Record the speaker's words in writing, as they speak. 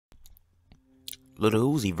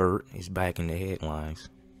LIl Uzi Vert is back in the headlines.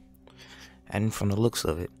 And from the looks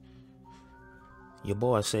of it, your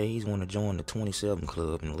boy say he's want to join the 27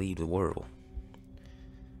 Club and leave the world.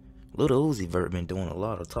 LIl Uzi Vert been doing a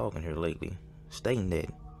lot of talking here lately, stating that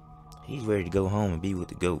he's ready to go home and be with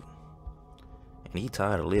the GOAT. And he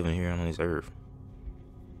tired of living here on this earth.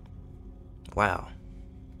 Wow.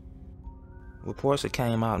 Reports that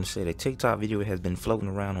came out and said a TikTok video has been floating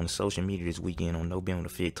around on social media this weekend on November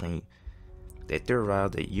the 15th that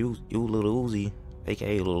theorized that you LIl Uzi,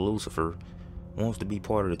 aka Lil Lucifer, wants to be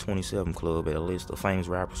part of the 27 Club at a list of famous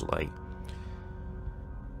rappers like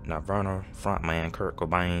Nirvana frontman Kurt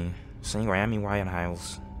Cobain, singer Amy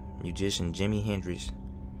Winehouse, musician Jimi Hendrix,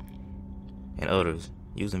 and others,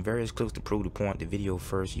 using various clips to prove the point. The video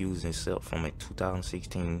first used itself from a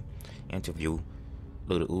 2016 interview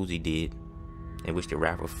Lil Uzi did, in which the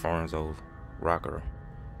rapper farms of rocker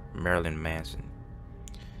Marilyn Manson.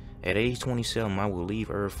 At age 27, I will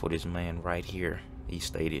leave Earth for this man right here, he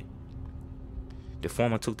stated. The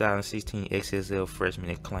former 2016 XSL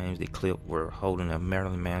freshman claims the clip were holding a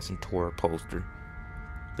Marilyn Manson tour poster.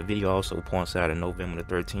 The video also points out a November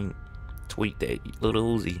the 13th tweet that Lil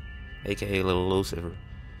Uzi, aka Lil Lucifer,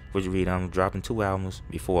 which read, "I'm dropping 2 albums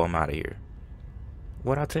before I'm out of here."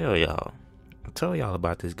 What I tell y'all? I told y'all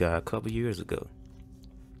about this guy a couple years ago.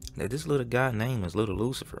 That this little guy name is Lil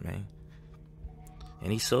Lucifer, man.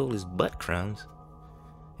 And he sold his butt crumbs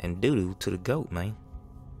and doo-doo to the GOAT, man.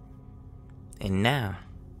 And now,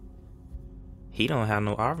 he don't have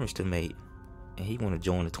no offers to make. And he want to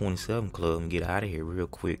join the 27 Club and get out of here real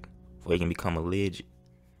quick before he can become a legend.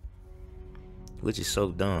 Which is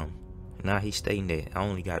so dumb. Now he's stating that I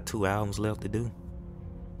only got 2 albums left to do.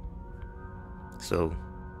 So,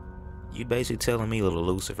 you basically telling me, Lil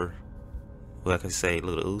Lucifer, or I can say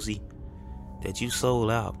Lil Uzi, that you sold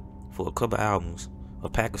out for a couple albums, a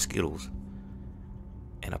pack of Skittles,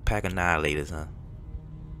 and a pack of Annihilators, huh?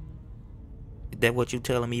 Is that what you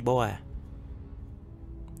telling me, boy?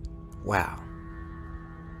 Wow.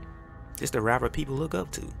 This the rapper people look up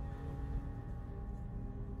to.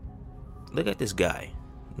 Look at this guy.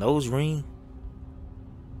 Nose ring.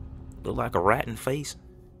 Look like a rat in face.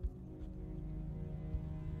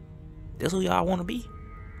 That's who y'all want to be?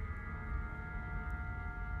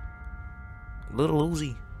 Lil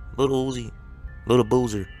Uzi, Little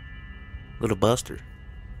Boozer, Little Buster.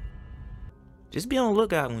 Just be on the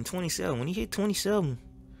lookout when 27. When he hit 27,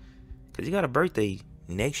 because he got a birthday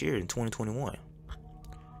next year in 2021.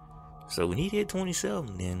 So when he hit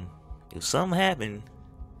 27, then if something happened,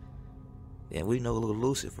 then we know Lil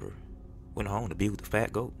Lucifer went home to be with the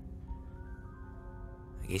fat goat.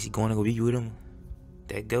 I guess he's going to go be with him,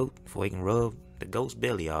 that goat, before he can rub the goat's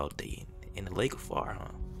belly all day in the lake of fire, huh?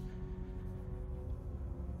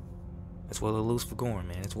 That's where Lil Lucifer going,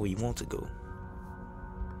 man. That's where you want to go.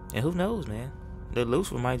 And who knows, man? Lil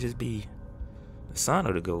Lucifer might just be the son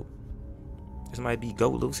of the GOAT. This might be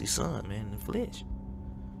GOAT Lucy's son, man, in the flesh.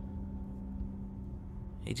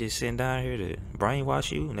 He just sitting down here to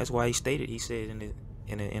brainwash you, and that's why he stated, he said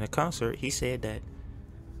in a concert, he said that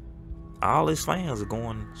all his fans are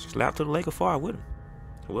going slap to the lake of fire with him.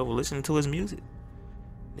 Whoever listening to his music,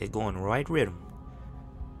 they're going right with him.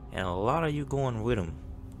 And a lot of you going with him.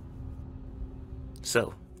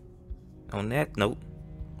 So, on that note,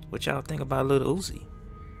 what y'all think about Lil Uzi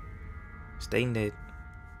stating that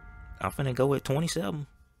I'm finna go at 27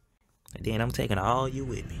 and then I'm taking all you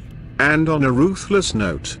with me? And on a ruthless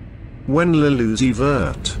note, when Lil Uzi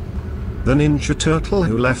Vert, the Ninja Turtle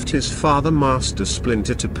who left his father Master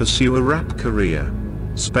Splinter to pursue a rap career,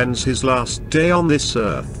 spends his last day on this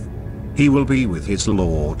earth, he will be with his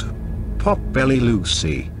lord, Potbelly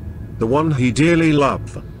Lucy, the one he dearly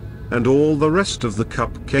loved, and all the rest of the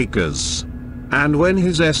cupcakers. And when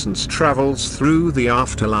his essence travels through the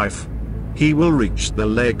afterlife, he will reach the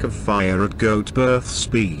lake of fire at goat birth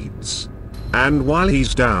speeds. And while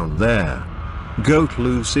he's down there, Goat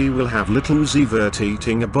Lucy will have Little Uzi Vert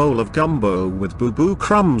eating a bowl of gumbo with boo-boo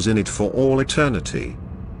crumbs in it for all eternity.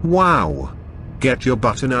 Wow! Get your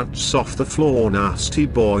butternuts off the floor, nasty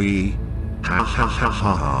boy. Ha ha ha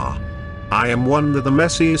ha ha. I am one of the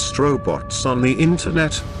messiest robots on the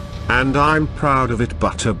internet, and I'm proud of it,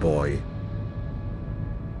 butter boy.